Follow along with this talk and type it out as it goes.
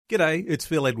G'day, it's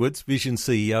Phil Edwards, Vision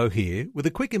CEO here, with a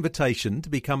quick invitation to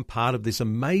become part of this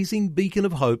amazing beacon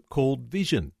of hope called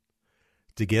Vision.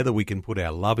 Together we can put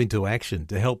our love into action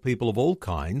to help people of all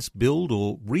kinds build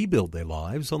or rebuild their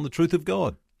lives on the truth of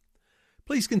God.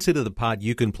 Please consider the part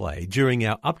you can play during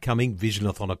our upcoming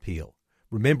Visionathon appeal,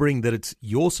 remembering that it's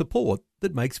your support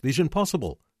that makes Vision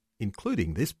possible,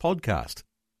 including this podcast.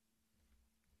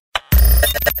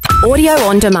 Audio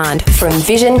on demand from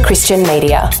Vision Christian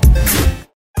Media.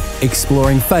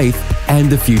 Exploring faith and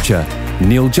the future.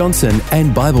 Neil Johnson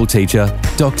and Bible teacher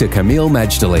Dr. Kameel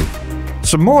Majdali.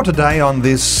 Some more today on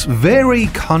this very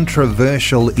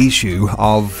controversial issue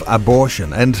of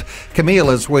abortion. And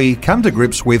Kameel, as we come to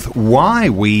grips with why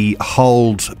we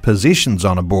hold positions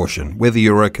on abortion, whether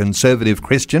you're a conservative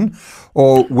Christian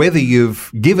or whether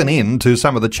you've given in to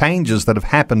some of the changes that have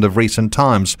happened of recent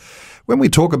times, when we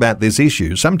talk about this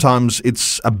issue, sometimes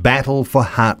it's a battle for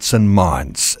hearts and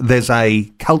minds. There's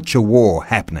a culture war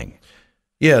happening.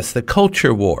 Yes, the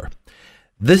culture war.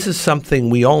 This is something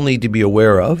we all need to be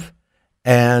aware of,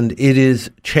 and it is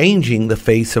changing the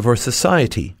face of our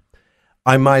society.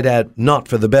 I might add, not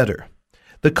for the better.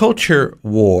 The culture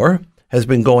war has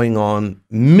been going on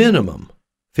minimum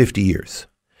 50 years,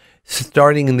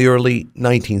 starting in the early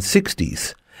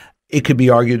 1960s. It could be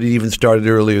argued it even started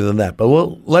earlier than that, but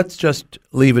let's just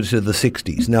leave it to the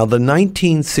 60s. Now, the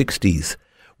 1960s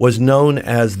was known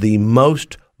as the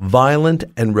most violent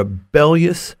and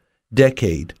rebellious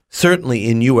decade, certainly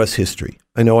in U.S. history.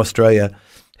 I know Australia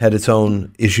had its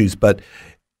own issues, but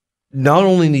not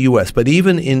only in the U.S., but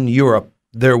even in Europe,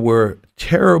 there were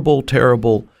terrible,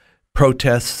 terrible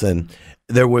protests. And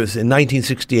there was, in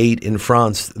 1968 in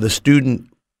France, the student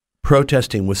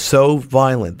protesting was so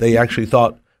violent, they actually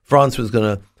thought France was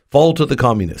going to fall to the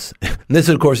communists. And this,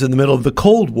 of course, in the middle of the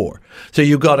Cold War. So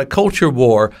you've got a culture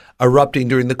war erupting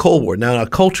during the Cold War. Now, a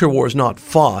culture war is not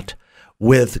fought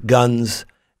with guns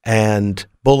and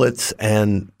bullets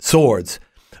and swords,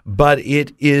 but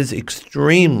it is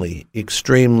extremely,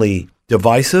 extremely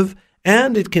divisive,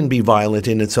 and it can be violent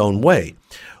in its own way.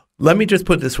 Let me just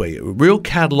put it this way, a real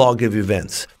catalog of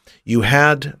events. You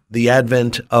had the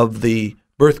advent of the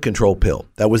birth control pill.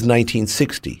 That was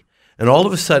 1960. And all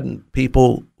of a sudden,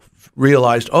 people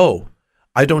realized, oh,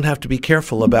 I don't have to be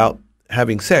careful about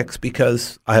having sex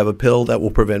because I have a pill that will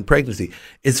prevent pregnancy.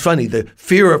 It's funny, the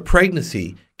fear of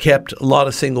pregnancy kept a lot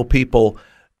of single people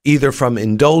either from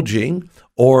indulging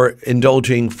or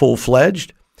indulging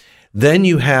full-fledged. Then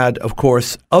you had, of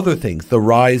course, other things, the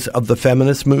rise of the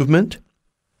feminist movement,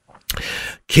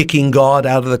 kicking God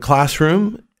out of the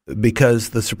classroom because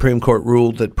the Supreme Court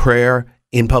ruled that prayer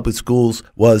in public schools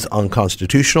was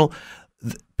unconstitutional.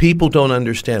 People don't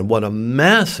understand what a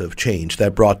massive change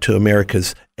that brought to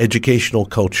America's educational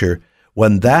culture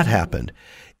when that happened.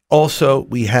 Also,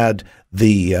 we had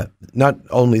the not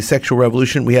only sexual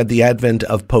revolution, we had the advent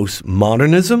of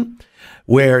postmodernism,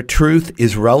 where truth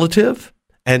is relative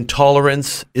and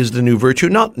tolerance is the new virtue.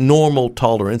 Not normal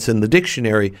tolerance in the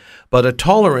dictionary, but a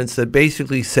tolerance that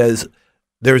basically says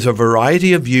there's a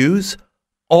variety of views,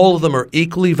 all of them are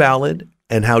equally valid,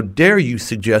 and how dare you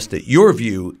suggest that your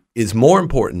view is more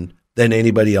important than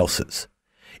anybody else's.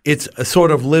 It's a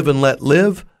sort of live and let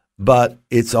live, but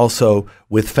it's also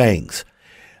with fangs.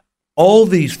 All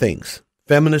these things,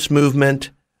 feminist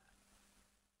movement,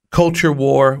 culture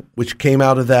war, which came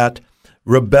out of that,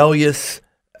 rebellious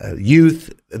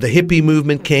youth, the hippie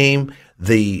movement came,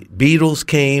 the Beatles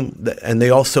came, and they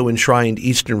also enshrined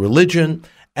Eastern religion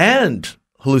and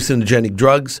hallucinogenic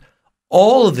drugs.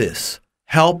 All of this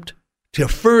helped to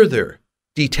further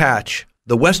detach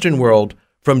the Western world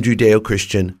from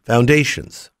Judeo-Christian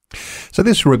foundations. So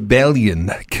this rebellion,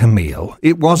 Kameel,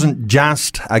 it wasn't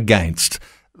just against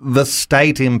the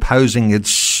state imposing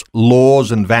its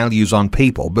laws and values on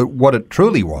people, but what it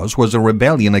truly was a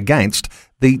rebellion against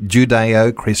the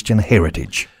Judeo-Christian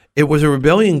heritage. It was a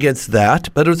rebellion against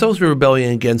that, but it was also a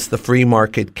rebellion against the free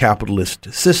market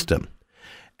capitalist system.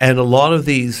 And a lot of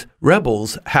these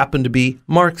rebels happened to be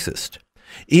Marxist.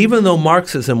 Even though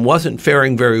Marxism wasn't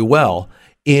faring very well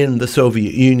in the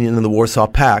Soviet Union and the Warsaw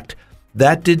Pact,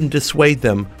 that didn't dissuade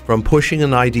them from pushing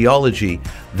an ideology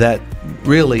that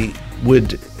really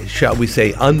would, shall we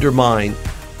say, undermine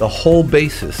the whole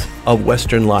basis of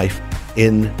Western life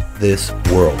in this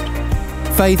world.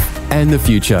 Faith and the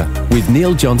Future with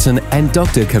Neil Johnson and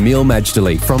Dr. Kameel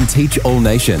Majdali from Teach All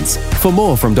Nations. For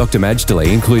more from Dr.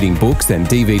 Majdali, including books and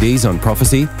DVDs on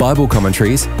prophecy, Bible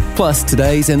commentaries, plus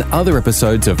today's and other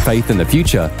episodes of Faith and the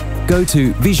Future, go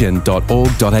to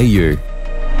vision.org.au.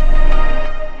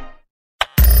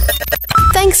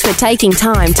 Thanks for taking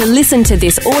time to listen to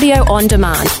this audio on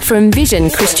demand from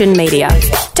Vision Christian Media.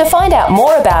 To find out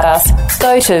more about us,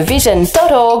 go to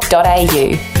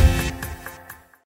vision.org.au.